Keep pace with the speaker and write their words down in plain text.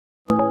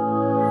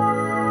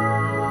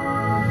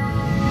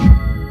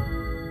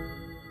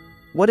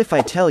what if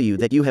I tell you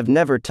that you have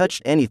never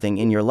touched anything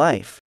in your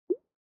life?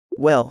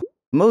 Well,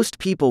 most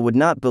people would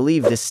not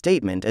believe this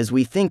statement, as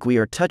we think we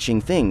are touching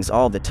things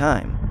all the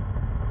time.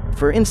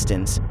 For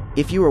instance,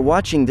 if you are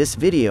watching this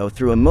video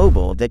through a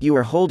mobile that you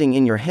are holding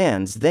in your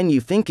hands, then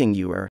you thinking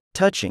you are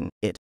touching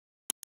it.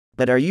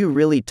 But are you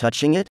really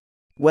touching it?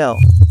 Well,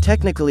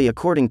 technically,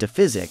 according to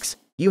physics,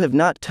 you have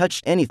not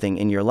touched anything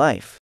in your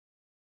life.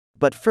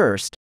 But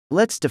first,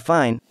 let's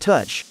define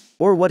touch,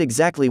 or what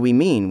exactly we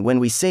mean when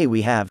we say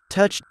we have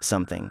touched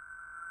something.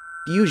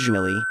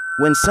 Usually,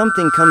 when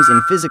something comes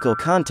in physical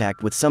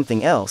contact with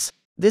something else,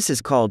 this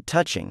is called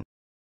touching.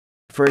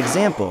 For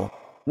example,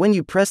 when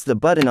you press the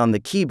button on the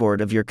keyboard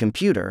of your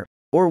computer,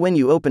 or when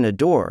you open a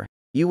door,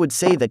 you would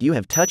say that you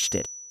have touched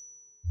it.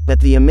 But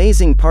the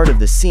amazing part of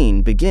the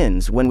scene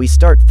begins when we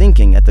start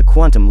thinking at the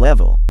quantum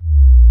level.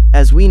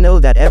 As we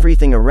know that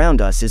everything around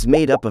us is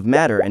made up of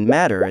matter, and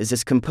matter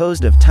is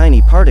composed of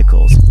tiny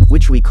particles,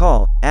 which we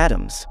call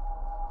atoms.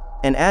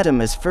 An atom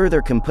is further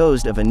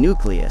composed of a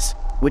nucleus,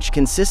 which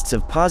consists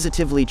of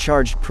positively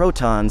charged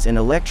protons and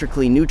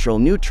electrically neutral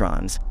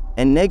neutrons,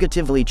 and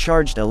negatively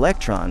charged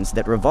electrons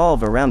that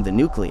revolve around the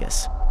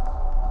nucleus.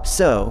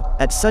 So,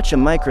 at such a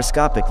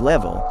microscopic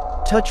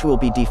level, touch will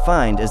be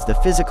defined as the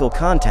physical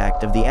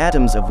contact of the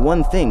atoms of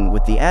one thing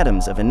with the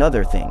atoms of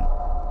another thing.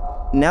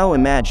 Now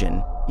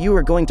imagine, you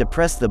are going to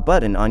press the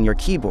button on your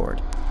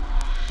keyboard.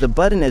 The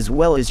button as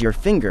well as your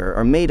finger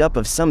are made up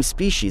of some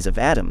species of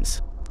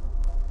atoms.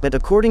 But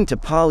according to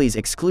Pauli's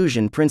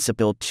exclusion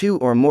principle, two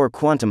or more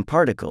quantum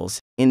particles,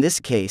 in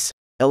this case,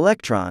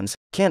 electrons,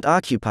 can't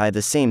occupy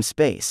the same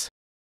space.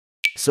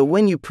 So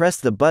when you press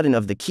the button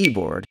of the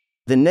keyboard,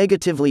 the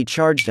negatively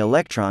charged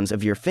electrons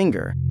of your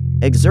finger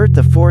exert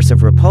the force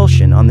of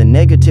repulsion on the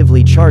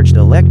negatively charged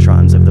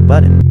electrons of the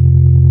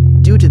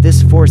button. Due to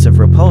this force of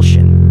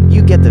repulsion,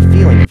 you get the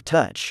feeling of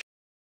touch.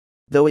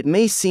 Though it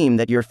may seem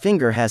that your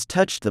finger has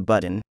touched the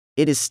button,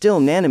 it is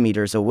still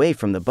nanometers away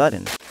from the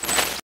button.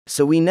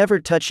 So we never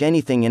touch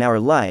anything in our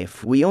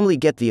life, we only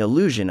get the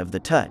illusion of the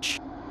touch.